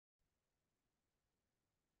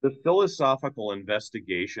The Philosophical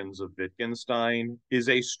Investigations of Wittgenstein is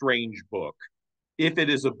a strange book, if it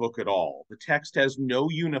is a book at all. The text has no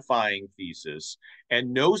unifying thesis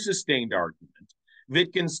and no sustained argument.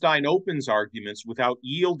 Wittgenstein opens arguments without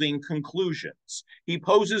yielding conclusions. He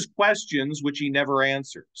poses questions which he never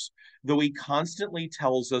answers. Though he constantly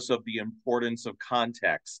tells us of the importance of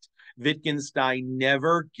context, Wittgenstein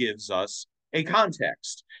never gives us a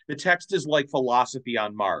context. The text is like philosophy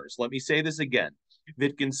on Mars. Let me say this again.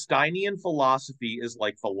 Wittgensteinian philosophy is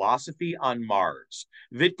like philosophy on Mars.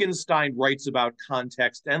 Wittgenstein writes about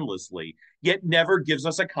context endlessly, yet never gives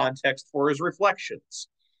us a context for his reflections.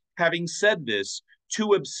 Having said this,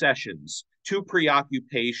 two obsessions, two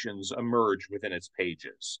preoccupations emerge within its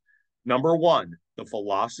pages. Number one, the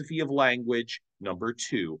philosophy of language. Number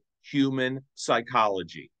two, human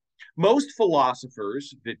psychology. Most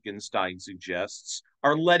philosophers, Wittgenstein suggests,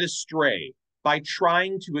 are led astray by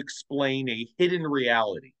trying to explain a hidden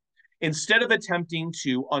reality. Instead of attempting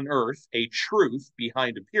to unearth a truth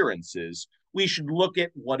behind appearances, we should look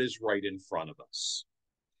at what is right in front of us.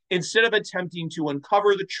 Instead of attempting to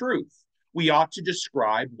uncover the truth, we ought to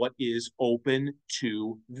describe what is open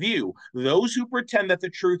to view. Those who pretend that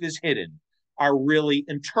the truth is hidden are really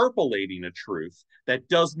interpolating a truth that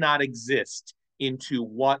does not exist into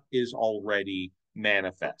what is already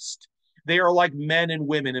manifest. They are like men and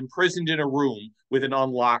women imprisoned in a room with an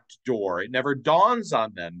unlocked door. It never dawns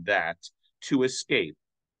on them that to escape,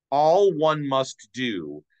 all one must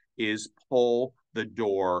do is pull the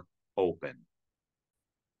door open.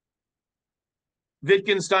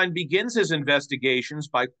 Wittgenstein begins his investigations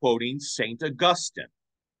by quoting St. Augustine.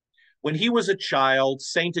 When he was a child,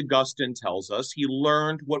 St. Augustine tells us he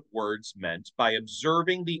learned what words meant by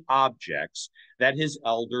observing the objects that his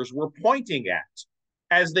elders were pointing at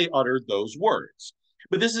as they uttered those words.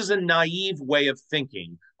 But this is a naive way of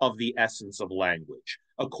thinking of the essence of language.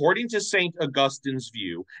 According to St. Augustine's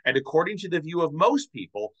view, and according to the view of most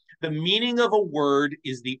people, the meaning of a word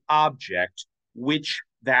is the object which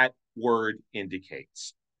that word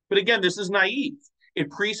indicates. But again, this is naive.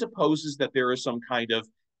 It presupposes that there is some kind of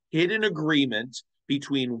hidden agreement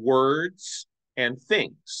between words and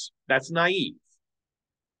things. That's naive.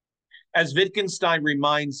 As Wittgenstein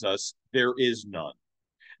reminds us, there is none.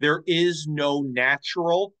 There is no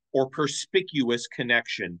natural or perspicuous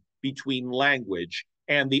connection between language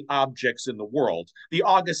and the objects in the world. The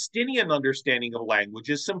Augustinian understanding of language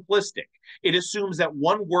is simplistic. It assumes that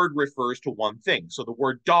one word refers to one thing. So the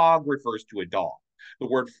word dog refers to a dog. The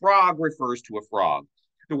word frog refers to a frog.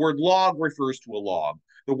 The word log refers to a log.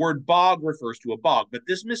 The word bog refers to a bog. But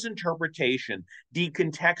this misinterpretation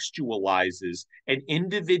decontextualizes an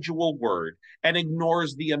individual word and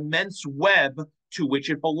ignores the immense web to which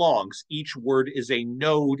it belongs. Each word is a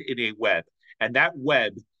node in a web, and that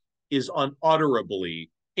web is unutterably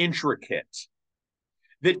intricate.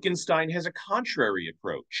 Wittgenstein has a contrary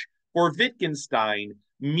approach. For Wittgenstein,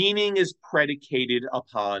 meaning is predicated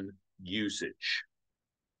upon usage.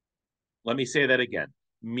 Let me say that again.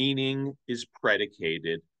 Meaning is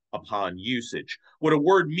predicated upon usage. What a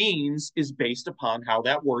word means is based upon how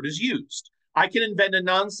that word is used. I can invent a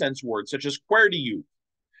nonsense word such as where do you,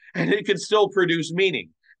 and it can still produce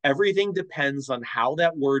meaning. Everything depends on how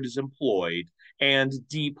that word is employed and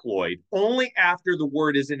deployed. Only after the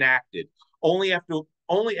word is enacted, only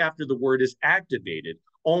after the word is activated,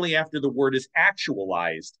 only after the word is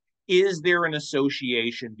actualized, is there an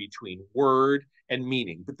association between word and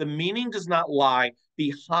meaning. But the meaning does not lie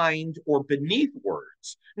behind or beneath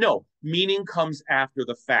words. No, meaning comes after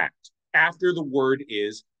the fact, after the word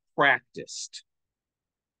is practiced.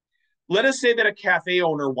 Let us say that a cafe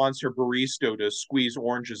owner wants her barista to squeeze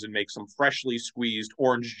oranges and make some freshly squeezed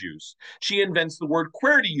orange juice. She invents the word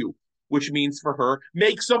 "where do you," which means for her,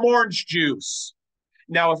 make some orange juice.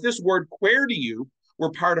 Now, if this word "where do you"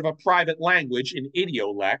 were part of a private language, an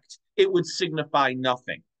idiolect, it would signify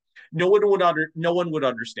nothing. No one would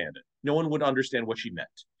understand it. No one would understand what she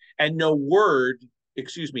meant. And no work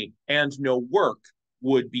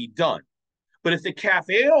would be done. But if the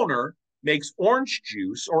cafe owner makes orange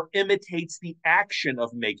juice or imitates the action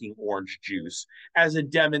of making orange juice as a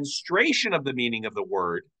demonstration of the meaning of the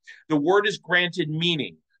word is granted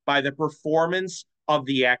meaning by the performance of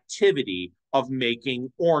the activity of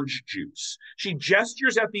making orange juice. She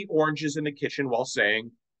gestures at the oranges in the kitchen while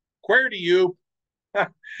saying, "Where do you?"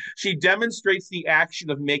 She demonstrates the action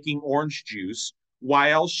of making orange juice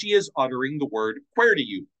while she is uttering the word "where do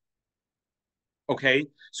you?" Okay,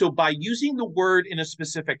 so by using the word in a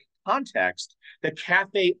specific context, the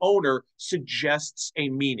cafe owner suggests a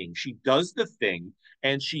meaning. She does the thing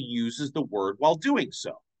and she uses the word while doing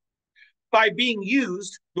so. By being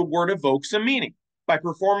used, the word evokes a meaning. By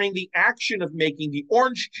performing the action of making the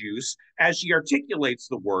orange juice, as she articulates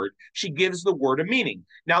the word, she gives the word a meaning.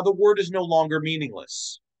 Now the word is no longer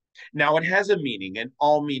meaningless. Now it has a meaning, and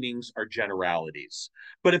all meanings are generalities.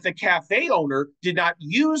 But if the cafe owner did not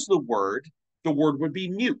use the word would be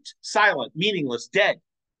mute, silent, meaningless, dead.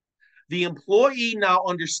 The employee now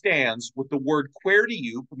understands what the word "quer to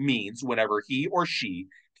you" means whenever he or she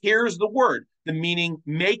hears the word. The meaning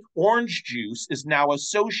 "make orange juice" is now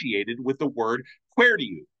associated with the word "quer to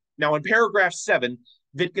you." Now, in paragraph 7,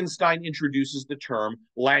 Wittgenstein introduces the term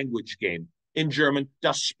language game. In German,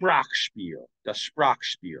 das Sprachspiel. Das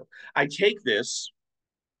Sprachspiel. I take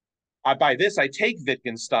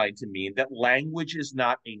Wittgenstein to mean that language is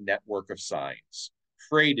not a network of signs,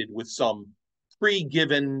 freighted with some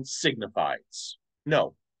pre-given signifieds.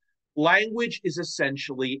 No, language is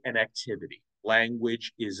essentially an activity.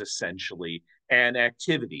 Language is essentially an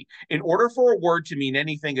activity. In order for a word to mean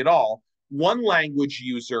anything at all, one language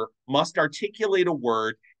user must articulate a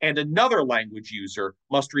word and another language user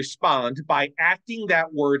must respond by acting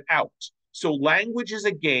that word out. So language is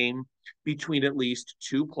a game between at least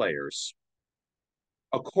two players.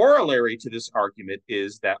 A corollary to this argument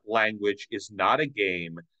is that language is not a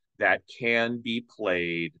game that can be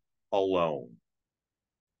played alone.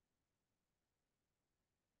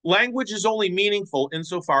 Language is only meaningful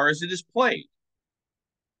insofar as it is played.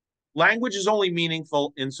 Language is only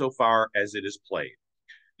meaningful insofar as it is played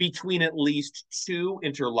between at least two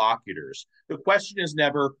interlocutors. The question is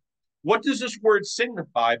never, what does this word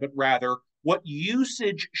signify, but rather, what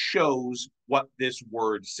usage shows what this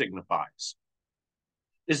word signifies.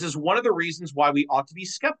 This is one of the reasons why we ought to be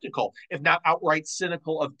skeptical, if not outright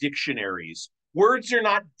cynical, of dictionaries. Words are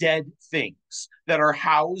not dead things that are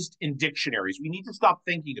housed in dictionaries. We need to stop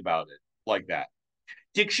thinking about it like that.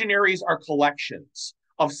 Dictionaries are collections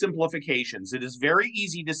of simplifications. It is very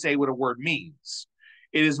easy to say what a word means.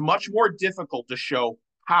 It is much more difficult to show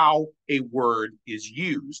how a word is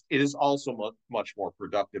used. It is also much more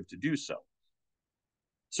productive to do so.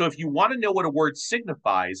 So if you want to know what a word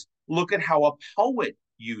signifies, look at how a poet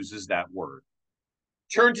uses that word.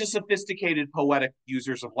 Turn to sophisticated poetic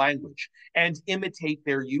users of language and imitate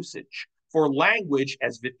their usage. For language,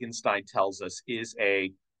 as Wittgenstein tells us, is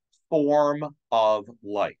a form of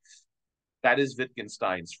life. That is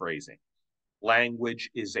Wittgenstein's phrasing. Language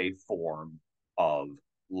is a form of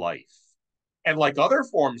life. And like other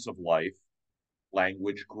forms of life,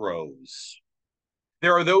 language grows.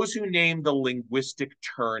 There are those who name the linguistic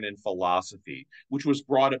turn in philosophy, which was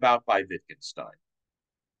brought about by Wittgenstein.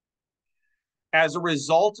 As a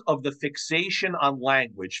result of the fixation on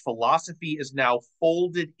language, philosophy is now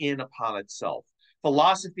folded in upon itself.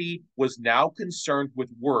 Philosophy was now concerned with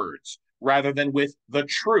words rather than with the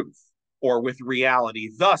truth or with reality.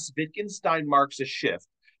 Thus, Wittgenstein marks a shift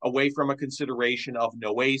away from a consideration of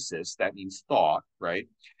noesis, that means thought, right,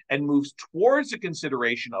 and moves towards a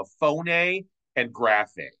consideration of phone and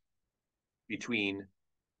graphe.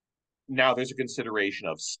 Now there's a consideration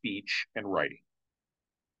of speech and writing.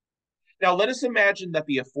 Now let us imagine that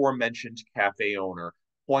the aforementioned cafe owner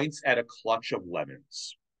points at a clutch of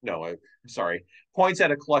lemons. Points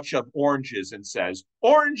at a clutch of oranges and says,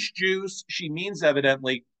 "Orange juice." She means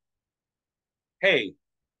evidently, hey,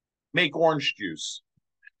 make orange juice.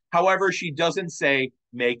 However, she doesn't say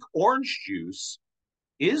make orange juice.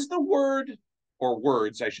 Is the word, or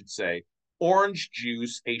words, I should say, orange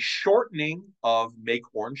juice a shortening of make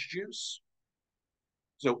orange juice?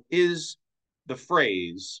 So is the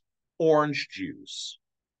phrase orange juice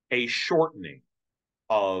a shortening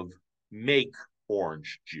of make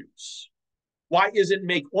orange juice? Why isn't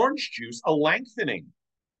make orange juice a lengthening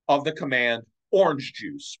of the command orange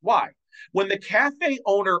juice? Why? When the cafe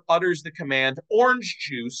owner utters the command orange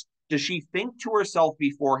juice, does she think to herself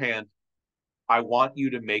beforehand, I want you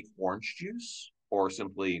to make orange juice, or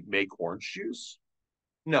simply make orange juice?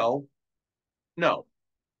 No,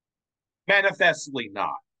 manifestly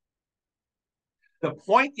not. The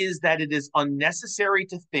point is that it is unnecessary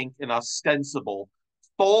to think an ostensible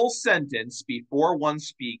full sentence before one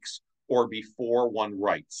speaks or before one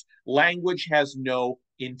writes. Language has no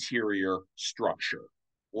interior structure.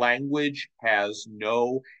 Language has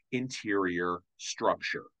no interior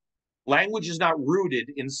structure. Language is not rooted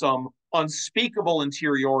in some unspeakable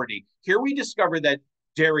interiority. Here we discover that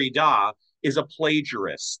Derrida is a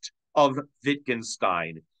plagiarist of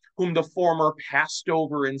Wittgenstein, whom the former passed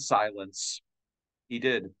over in silence. He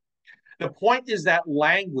did. The point is that the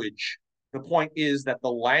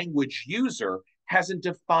language user hasn't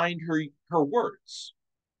defined her words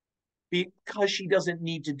because she doesn't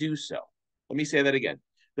need to do so. Let me say that again.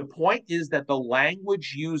 The point is that the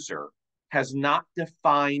language user has not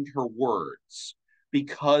defined her words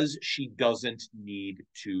because she doesn't need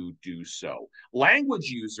to do so. Language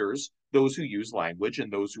users, those who use language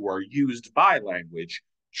and those who are used by language,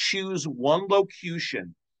 choose one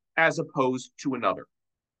locution as opposed to another.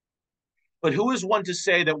 But who is one to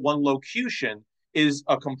say that one locution is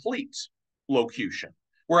a complete locution,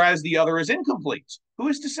 whereas the other is incomplete? Who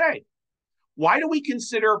is to say? Why do we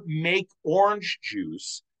consider make orange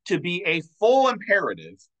juice to be a full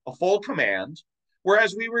imperative, a full command,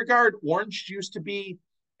 whereas we regard orange juice to be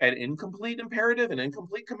an incomplete imperative, an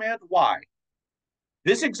incomplete command? Why?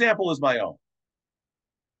 This example is my own.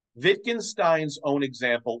 Wittgenstein's own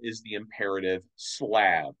example is the imperative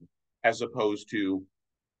slab, as opposed to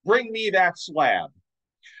bring me that slab.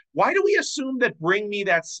 Why do we assume that bring me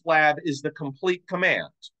that slab is the complete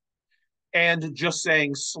command? And just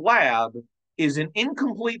saying slab is an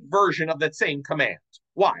incomplete version of that same command.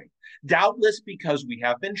 Why? Doubtless because we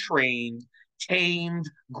have been trained, tamed,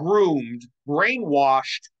 groomed,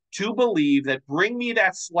 brainwashed to believe that bring me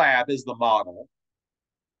that slab is the model,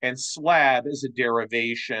 and slab is a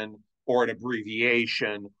derivation or an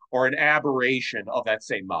abbreviation or an aberration of that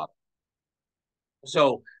same model.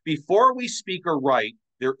 So before we speak or write,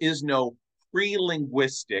 there is no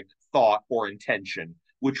pre-linguistic thought or intention,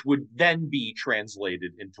 which would then be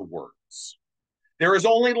translated into words. There is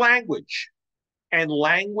only language, and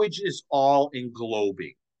language is all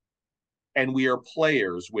englobing, and we are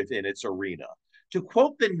players within its arena. To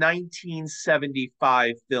quote the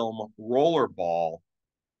 1975 film Rollerball,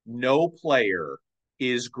 no player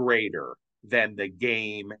is greater than the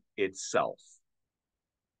game itself.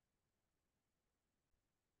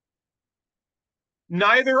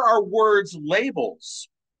 Neither are words labels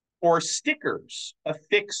or stickers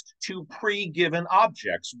affixed to pre-given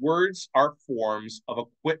objects. Words are forms of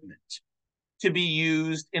equipment to be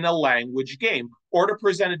used in a language game, or to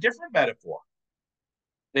present a different metaphor.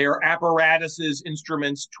 They are apparatuses,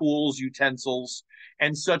 instruments, tools, utensils,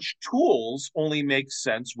 and such tools only make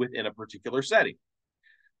sense within a particular setting,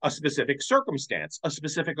 a specific circumstance, a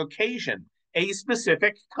specific occasion, a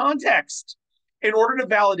specific context. In order to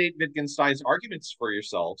validate Wittgenstein's arguments for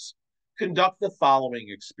yourselves, conduct the following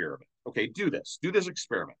experiment. Okay, do this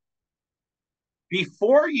experiment.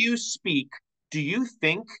 Before you speak, do you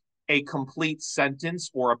think a complete sentence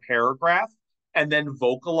or a paragraph and then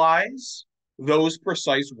vocalize those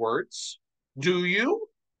precise words? Do you?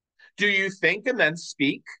 Do you think and then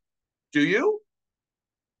speak? Do you?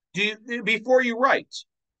 Before you write,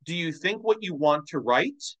 do you think what you want to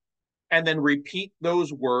write and then repeat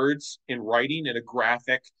those words in writing in a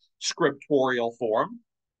graphic scriptorial form?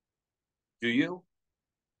 Do you?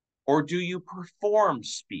 Or do you perform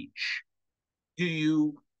speech? Do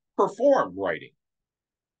you perform writing?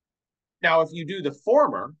 Now, if you do the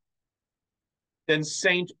former, then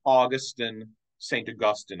St. Augustine,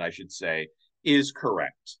 I should say, is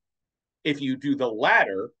correct. If you do the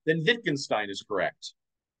latter, then Wittgenstein is correct.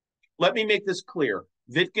 Let me make this clear.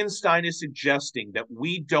 Wittgenstein is suggesting that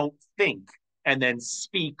we don't think and then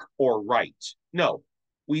speak or write. No,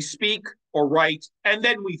 we speak or write and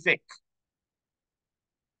then we think.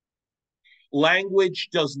 Language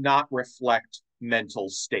does not reflect mental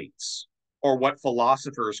states, or what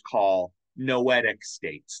philosophers call noetic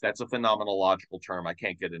states. That's a phenomenological term. I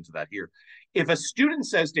can't get into that here. If a student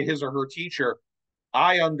says to his or her teacher,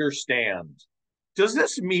 I understand, does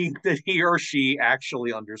this mean that he or she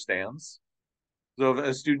actually understands? So if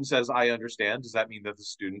a student says, I understand, does that mean that the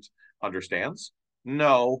student understands?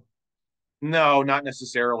 No, not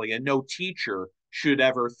necessarily. And no teacher should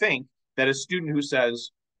ever think that a student who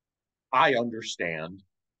says, I understand,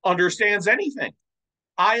 understands anything.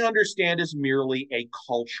 I understand is merely a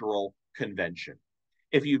cultural convention.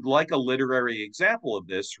 If you'd like a literary example of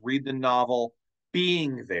this, read the novel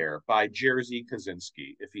Being There by Jerzy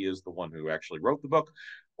Kosinski, if he is the one who actually wrote the book,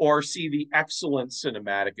 or see the excellent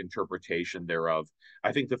cinematic interpretation thereof.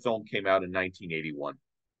 I think the film came out in 1981.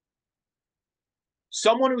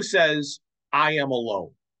 Someone who says, I am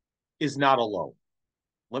alone, is not alone.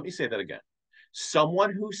 Let me say that again.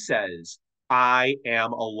 Someone who says, I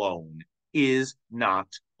am alone, is not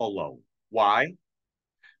alone. Why?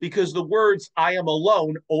 Because the words I am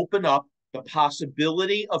alone open up the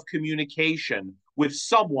possibility of communication with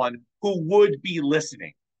someone who would be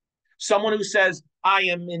listening. Someone who says, I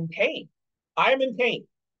am in pain,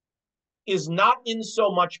 is not in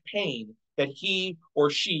so much pain that he or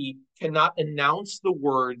she cannot announce the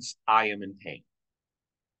words, I am in pain.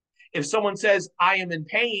 If someone says, I am in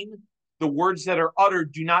pain, the words that are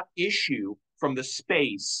uttered do not issue from the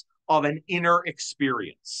space of an inner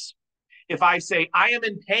experience. If I say, I am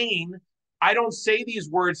in pain, I don't say these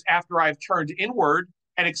words after I've turned inward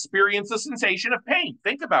and experienced the sensation of pain.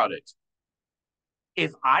 Think about it.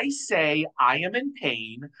 If I say I am in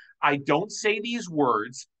pain, I don't say these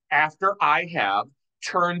words after I have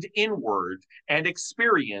turned inward and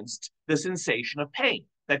experienced the sensation of pain.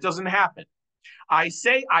 That doesn't happen. I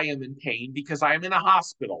say I am in pain because I am in a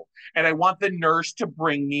hospital and I want the nurse to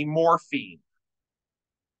bring me morphine.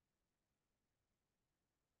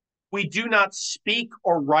 We do not speak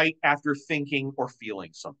or write after thinking or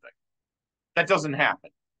feeling something. That doesn't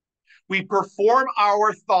happen. We perform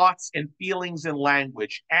our thoughts and feelings in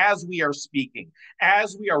language as we are speaking,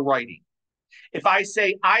 as we are writing. If I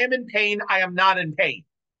say I am in pain, I am not in pain.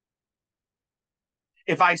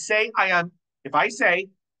 If I say I am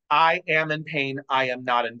in pain, I am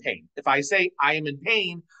not in pain. If I say I am in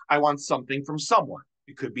pain, I want something from someone.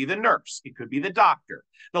 It could be the nurse, it could be the doctor.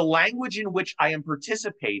 The language in which I am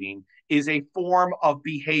participating is a form of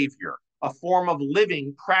behavior, a form of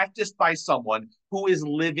living practiced by someone who is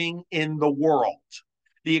living in the world.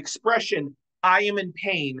 The expression I am in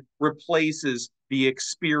pain replaces the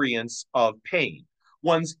experience of pain.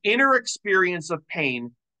 One's inner experience of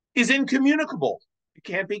pain is incommunicable. It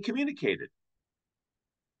can't be communicated.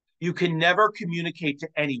 You can never communicate to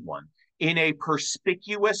anyone in a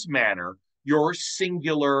perspicuous manner your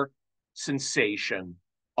singular sensation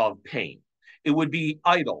of pain. It would be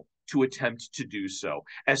idle to attempt to do so.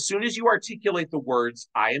 As soon as you articulate the words,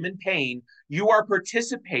 I am in pain, you are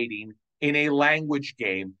participating in a language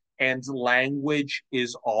game, and language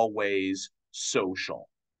is always social.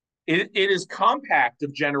 It is compact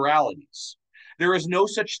of generalities. There is no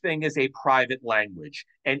such thing as a private language,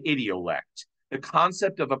 an idiolect. The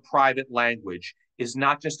concept of a private language is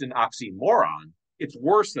not just an oxymoron, it's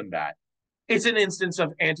worse than that. It's an instance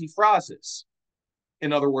of antiphrasis.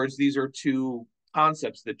 In other words, these are two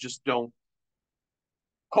concepts that just don't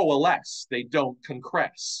coalesce, they don't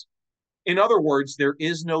concress. In other words, there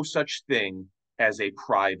is no such thing as a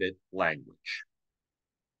private language.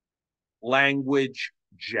 Language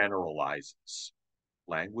generalizes.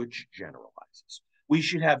 Language generalizes. We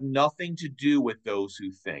should have nothing to do with those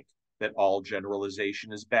who think that all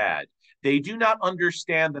generalization is bad. They do not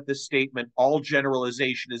understand that the statement, all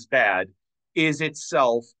generalization is bad, is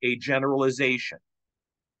itself a generalization.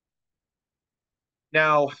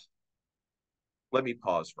 Now, let me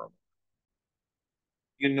pause for a moment.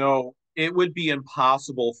 You know, it would be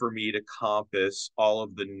impossible for me to compass all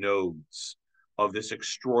of the nodes of this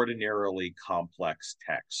extraordinarily complex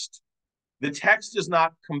text. The text is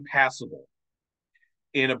not compassable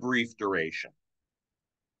in a brief duration.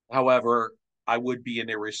 However, I would be an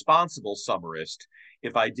irresponsible summarist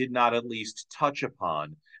if I did not at least touch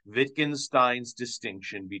upon Wittgenstein's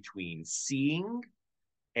distinction between seeing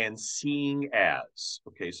and seeing as.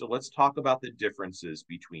 Okay, so let's talk about the differences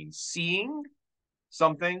between seeing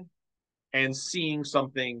something and seeing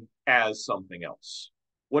something as something else.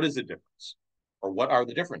 What is the difference? Or what are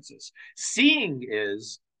the differences? Seeing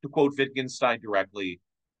is, to quote Wittgenstein directly,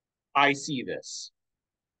 I see this.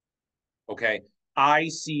 Okay, I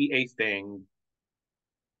see a thing,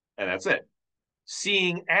 and that's it.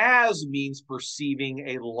 Seeing as means perceiving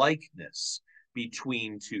a likeness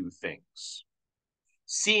between two things.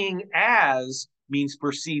 Seeing as means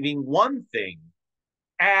perceiving one thing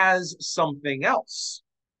as something else.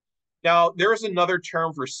 Now, there is another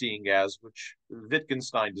term for seeing as, which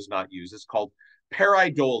Wittgenstein does not use. It's called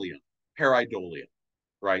pareidolia. Pareidolia,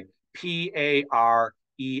 right? P-A-R-E-I-D-O-L-I-A.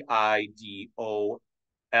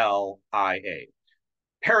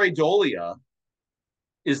 Pareidolia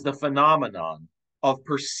is the phenomenon of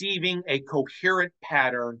perceiving a coherent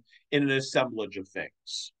pattern in an assemblage of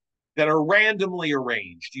things that are randomly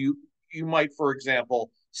arranged. You might, for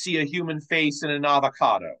example, see a human face in an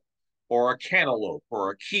avocado, or a cantaloupe,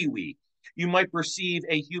 or a kiwi. You might perceive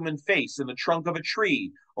a human face in the trunk of a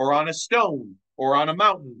tree, or on a stone, or on a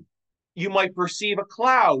mountain. You might perceive a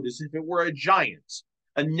cloud as if it were a giant,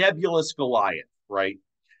 a nebulous Goliath, right?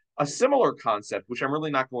 A similar concept, which I'm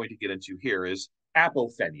really not going to get into here, is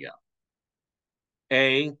apophenia.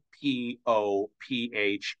 A-P-O-P-H-E-N-I-A.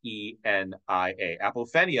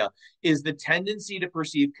 Apophenia is the tendency to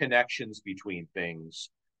perceive connections between things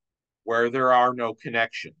where there are no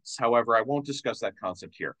connections. However, I won't discuss that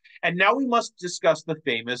concept here. And now we must discuss the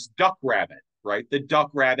famous duck rabbit, right? The duck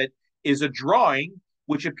rabbit is a drawing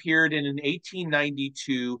which appeared in an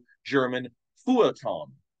 1892 German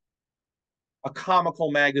feuilleton, a comical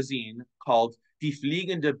magazine called Die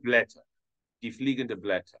Fliegende Blätter. Die Fliegende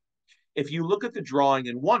Blätter. If you look at the drawing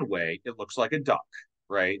in one way, it looks like a duck,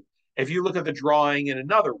 right? If you look at the drawing in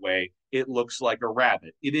another way, it looks like a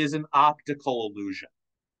rabbit. It is an optical illusion.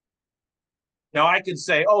 Now, I could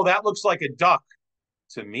say, oh, that looks like a duck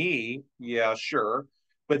to me. Yeah, sure.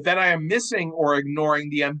 But then I am missing or ignoring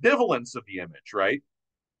the ambivalence of the image, right?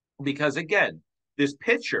 Because again, this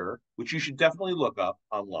picture, which you should definitely look up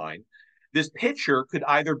online, this picture could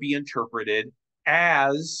either be interpreted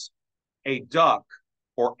as a duck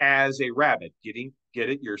or as a rabbit. Get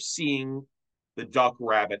it? You're seeing the duck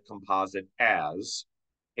rabbit composite as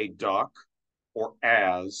a duck or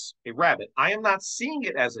as a rabbit. I am not seeing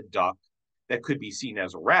it as a duck that could be seen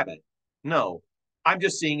as a rabbit. No, I'm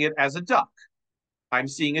just seeing it as a duck. I'm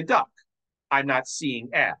seeing a duck. I'm not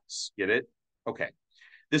seeing as. Get it? Okay.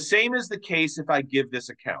 The same is the case if I give this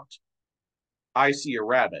account. I see a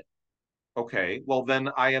rabbit. Okay, well, then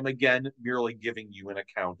I am again merely giving you an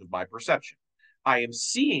account of my perception. I am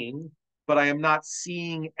seeing, but I am not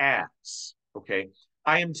seeing as. Okay,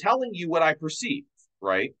 I am telling you what I perceive,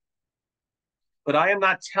 right? But I am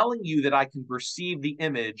not telling you that I can perceive the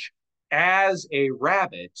image as a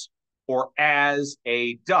rabbit or as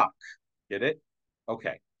a duck. Get it?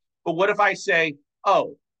 Okay. But what if I say,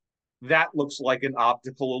 oh, that looks like an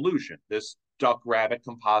optical illusion, this duck rabbit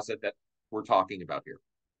composite that we're talking about here?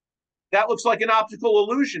 That looks like an optical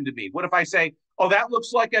illusion to me. What if I say, oh, that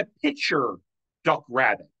looks like a picture duck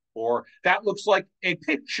rabbit, or that looks like a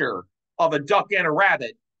picture of a duck and a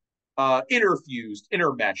rabbit interfused,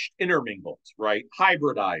 intermeshed, intermingled, right?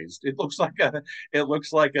 Hybridized. It looks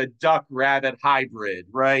like a duck rabbit hybrid,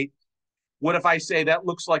 right? What if I say that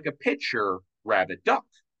looks like a picture rabbit duck?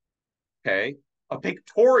 Okay, a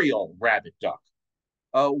pictorial rabbit duck.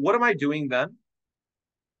 What am I doing then?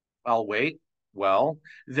 I'll wait. Well,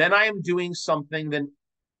 then I am doing something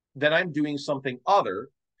then I'm doing something other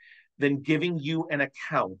than giving you an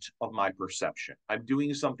account of my perception. I'm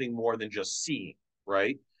doing something more than just seeing,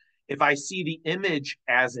 right? If I see the image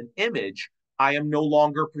as an image, I am no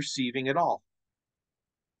longer perceiving at all.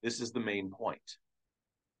 This is the main point.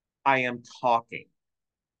 I am talking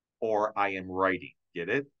or I am writing. Get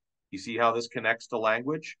it? You see how this connects to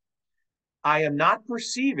language? I am not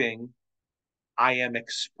perceiving, I am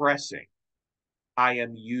expressing. I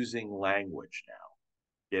am using language now.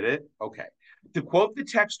 Get it? Okay. To quote the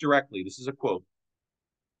text directly, this is a quote.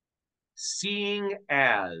 Seeing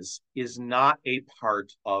as is not a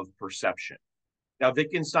part of perception. Now,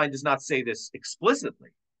 Wittgenstein does not say this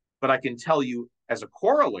explicitly, but I can tell you as a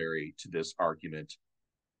corollary to this argument,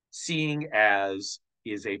 seeing as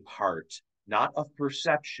is a part not of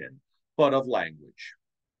perception, but of language.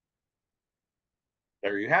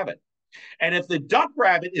 There you have it. And if the duck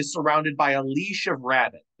rabbit is surrounded by a leash of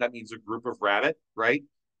rabbit, that means a group of rabbit, right?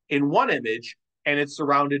 In one image, and it's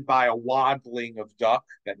surrounded by a waddling of duck,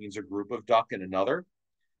 that means a group of duck in another.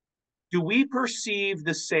 Do we perceive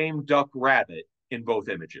the same duck rabbit in both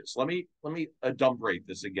images? Let me adumbrate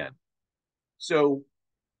this again. So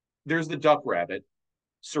there's the duck rabbit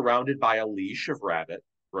surrounded by a leash of rabbit,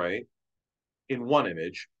 right? In one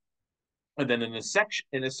image. And then in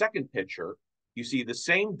a second picture, you see the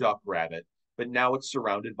same duck rabbit, but now it's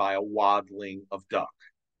surrounded by a waddling of duck.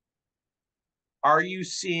 Are you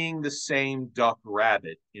seeing the same duck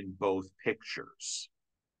rabbit in both pictures?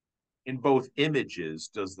 In both images,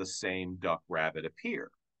 does the same duck rabbit appear?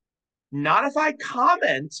 Not if I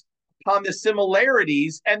comment upon the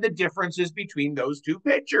similarities and the differences between those two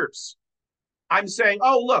pictures. I'm saying,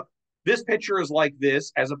 oh, look, this picture is like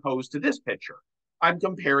this as opposed to this picture. I'm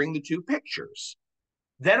comparing the two pictures.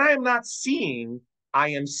 Then I am not seeing, I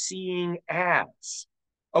am seeing as.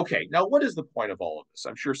 Okay, now what is the point of all of this?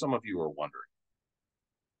 I'm sure some of you are wondering.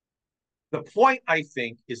 The point, I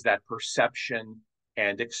think, is that perception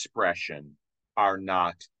and expression are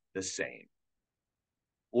not the same.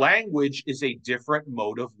 Language is a different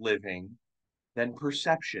mode of living than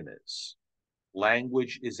perception is.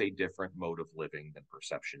 Language is a different mode of living than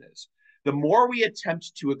perception is. The more we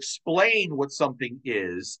attempt to explain what something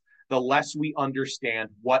is, the less we understand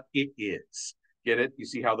what it is. Get it? You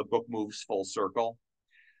see how the book moves full circle?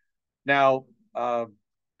 Now,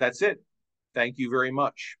 that's it. Thank you very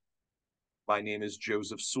much. My name is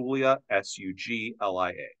Joseph Sulia,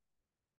 Suglia.